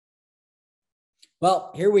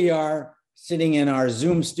Well, here we are sitting in our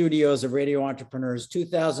Zoom studios of Radio Entrepreneurs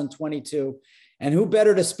 2022. And who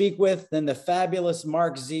better to speak with than the fabulous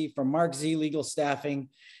Mark Z from Mark Z Legal Staffing,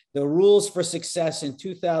 the rules for success in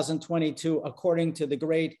 2022, according to the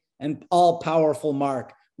great and all-powerful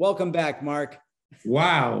Mark. Welcome back, Mark.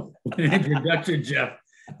 Wow, what an introduction, Jeff.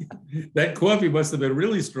 That coffee must have been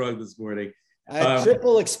really strong this morning.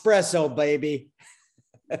 Triple espresso, baby.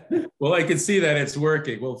 Well, I can see that it's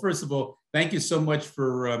working. Well, first of all, thank you so much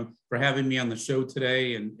for having me on the show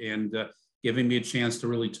today and giving me a chance to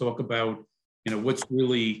really talk about what's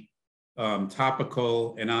really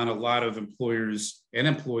topical and on a lot of employers and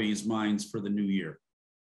employees' minds for the new year.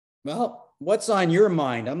 Well, what's on your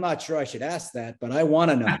mind? I'm not sure I should ask that, but I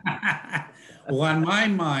want to know. Well, on my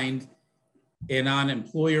mind and on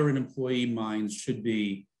employer and employee minds should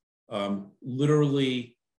be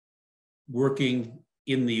literally working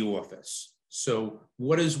in the office. So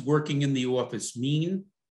what does working in the office mean?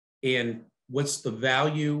 And what's the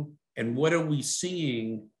value? And what are we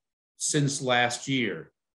seeing since last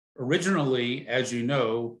year? Originally, as you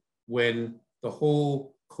know, when the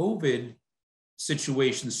whole COVID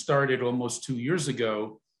situation started almost 2 years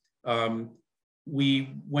ago,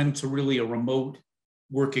 we went to really a remote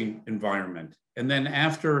working environment. And then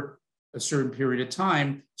after a certain period of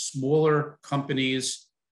time, smaller companies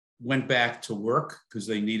went back to work because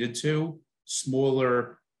they needed to.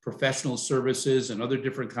 Smaller professional services and other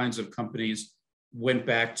different kinds of companies went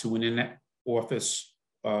back to an in-office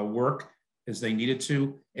work as they needed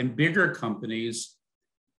to. And bigger companies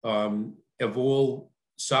of all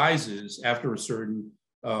sizes, after a certain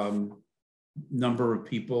number of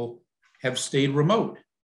people, have stayed remote.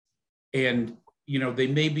 And they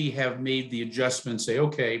maybe have made the adjustment, say,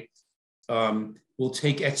 okay, we'll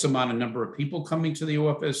take X amount of number of people coming to the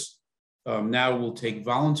office. Now we'll take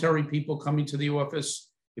voluntary people coming to the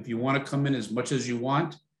office if you want to come in as much as you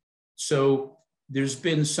want. So there's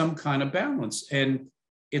been some kind of balance, and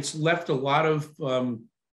it's left a lot of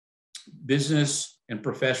business and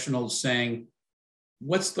professionals saying,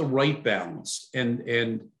 what's the right balance?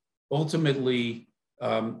 And ultimately,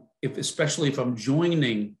 especially if I'm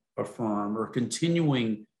joining a firm or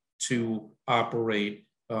continuing to operate,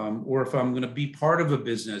 or if I'm going to be part of a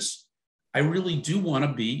business, I really do want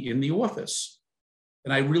to be in the office,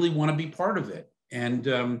 and I really want to be part of it. And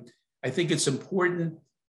I think it's important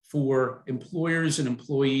for employers and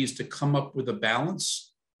employees to come up with a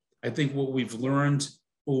balance. I think what we've learned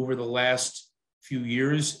over the last few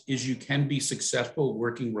years is you can be successful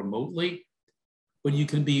working remotely, but you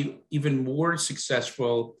can be even more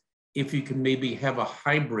successful if you can maybe have a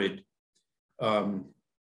hybrid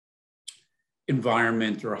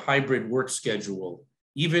environment or a hybrid work schedule.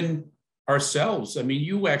 Even ourselves, I mean,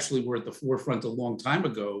 you actually were at the forefront a long time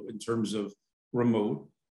ago in terms of remote,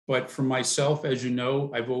 but for myself, as you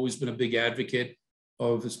know, I've always been a big advocate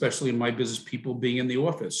of, especially in my business, people being in the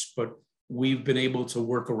office, but we've been able to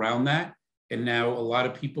work around that. And now a lot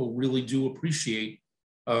of people really do appreciate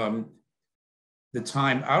the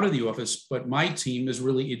time out of the office, but my team is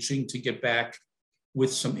really itching to get back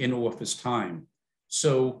with some in-office time.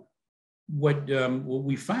 So what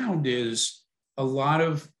we found is a lot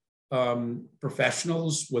of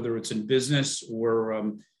professionals, whether it's in business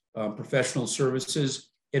or professional services,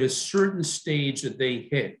 at a certain stage that they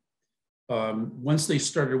hit, once they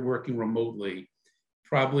started working remotely,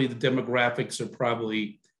 probably the demographics are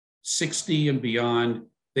probably 60 and beyond.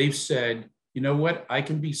 They've said, you know what, I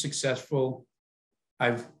can be successful.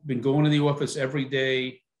 I've been going to the office every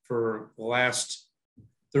day for the last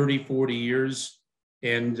 30, 40 years,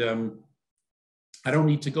 and I don't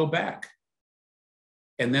need to go back.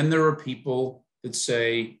 And then there are people that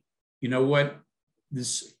say, you know what,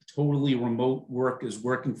 this totally remote work is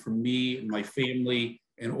working for me and my family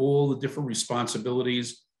and all the different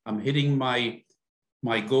responsibilities. I'm hitting my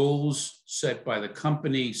goals set by the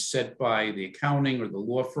company, set by the accounting or the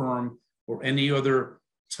law firm or any other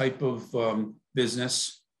type of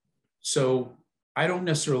business. So I don't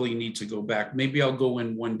necessarily need to go back. Maybe I'll go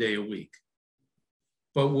in 1 day a week.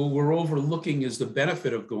 But what we're overlooking is the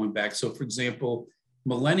benefit of going back. So for example,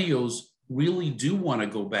 millennials really do want to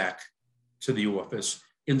go back to the office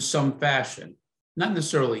in some fashion, not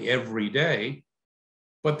necessarily every day,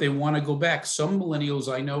 but they want to go back. Some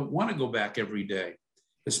millennials I know want to go back every day,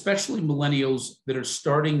 especially millennials that are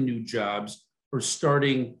starting new jobs or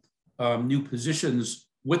starting new positions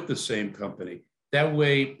with the same company. That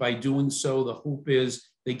way, by doing so, the hope is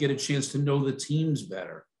they get a chance to know the teams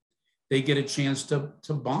better. They get a chance to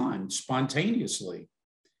bond spontaneously,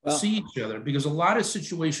 see each other, because a lot of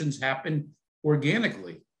situations happen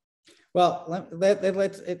organically. Well,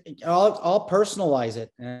 I'll personalize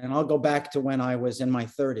it, and I'll go back to when I was in my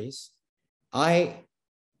 30s. As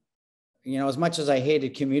much as I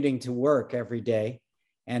hated commuting to work every day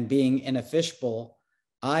and being in a fishbowl,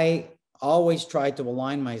 I always tried to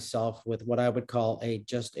align myself with what I would call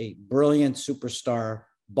just a brilliant superstar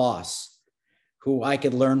boss who I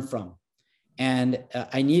could learn from. And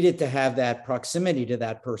I needed to have that proximity to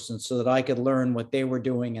that person so that I could learn what they were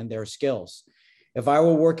doing and their skills. If I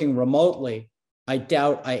were working remotely, I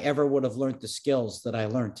doubt I ever would have learned the skills that I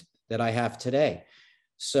learned that I have today.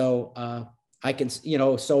 So I can,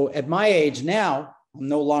 so at my age now, I'm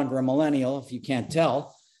no longer a millennial, if you can't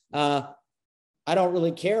tell. I don't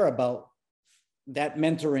really care about that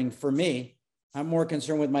mentoring for me. I'm more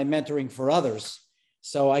concerned with my mentoring for others.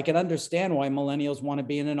 So I can understand why millennials want to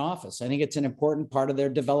be in an office. I think it's an important part of their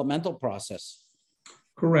developmental process.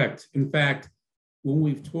 Correct. In fact, when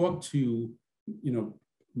we've talked to,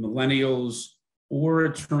 millennials or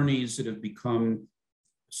attorneys that have become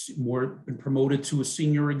been promoted to a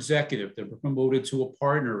senior executive, they're promoted to a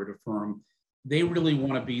partner at a firm, they really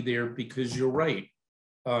want to be there because you're right.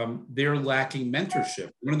 They're lacking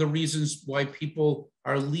mentorship. One of the reasons why people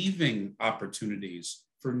are leaving opportunities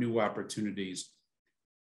for new opportunities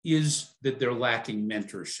is that they're lacking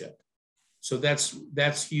mentorship. So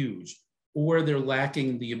that's huge. Or they're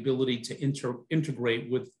lacking the ability to integrate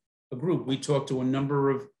with a group. We talked to a number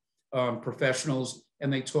of professionals,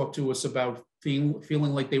 and they talked to us about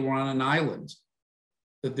feeling like they were on an island,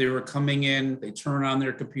 that they were coming in, they turn on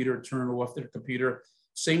their computer, turn off their computer.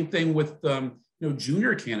 Same thing with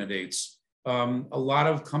junior candidates. A lot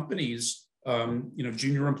of companies,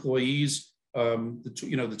 junior employees, the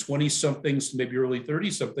 20-somethings, maybe early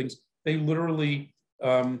 30-somethings, they literally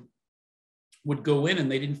would go in and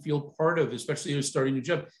they didn't feel part of, especially those starting a new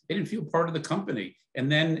job, they didn't feel part of the company. And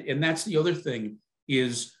that's the other thing,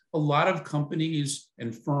 is a lot of companies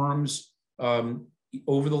and firms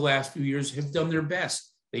over the last few years have done their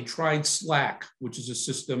best. They tried Slack, which is a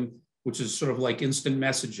system which is sort of like instant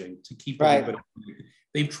messaging to keep everybody.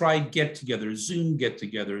 They've tried get-togethers, Zoom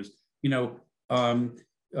get-togethers,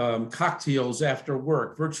 cocktails after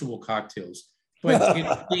work, virtual cocktails. But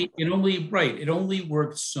it only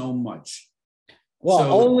works so much.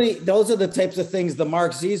 Well, those are the types of things the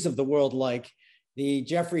Mark Z's of the world like. The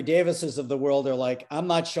Jeffrey Davises of the world are like, I'm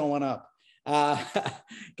not showing up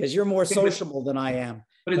because you're more sociable than I am.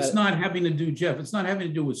 But it's not having to do, Jeff, it's not having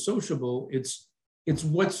to do with sociable. It's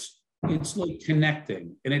like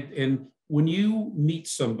connecting. And when you meet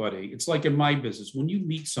somebody, it's like in my business, when you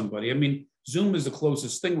meet somebody, I mean, Zoom is the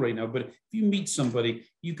closest thing right now, but if you meet somebody,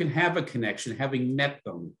 you can have a connection having met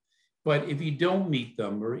them. But if you don't meet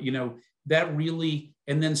them, or, that really,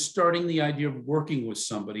 and then starting the idea of working with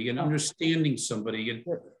somebody and understanding somebody and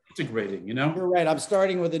integrating, You're right. I'm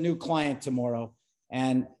starting with a new client tomorrow.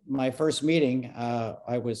 And my first meeting,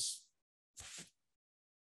 I was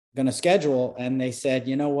going to schedule, and they said,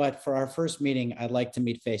 you know what, for our first meeting, I'd like to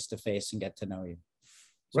meet face-to-face and get to know you.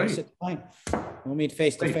 So I said, fine, we'll meet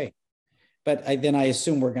face-to-face. But then I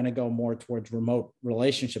assume we're going to go more towards remote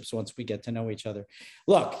relationships once we get to know each other.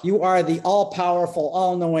 Look, you are the all-powerful,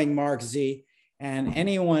 all-knowing Mark Z, and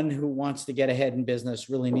anyone who wants to get ahead in business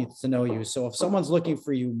really needs to know you. So if someone's looking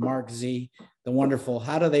for you, Mark Z, the wonderful,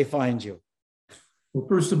 how do they find you? Well,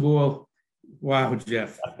 first of all, wow,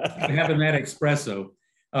 Jeff, having that espresso.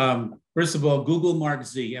 First of all, Google Mark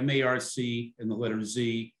Z, M-A-R-C and the letter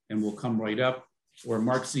Z, and we'll come right up. Or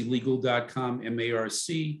markzlegal.com,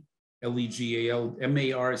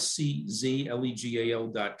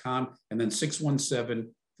 markzlegal.com, and then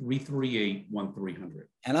 617-338-1300.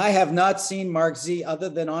 And I have not seen Mark Z other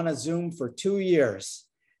than on a Zoom for 2 years.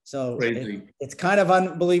 So it's kind of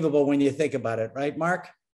unbelievable when you think about it, right, Mark?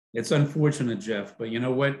 It's unfortunate, Jeff, but you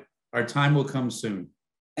know what? Our time will come soon.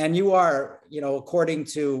 And you are, according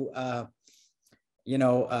to,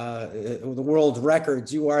 the world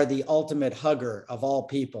records, you are the ultimate hugger of all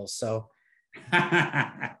people. So,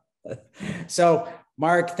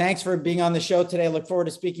 Mark, thanks for being on the show today. I look forward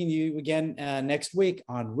to speaking to you again next week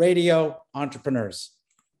on Radio Entrepreneurs.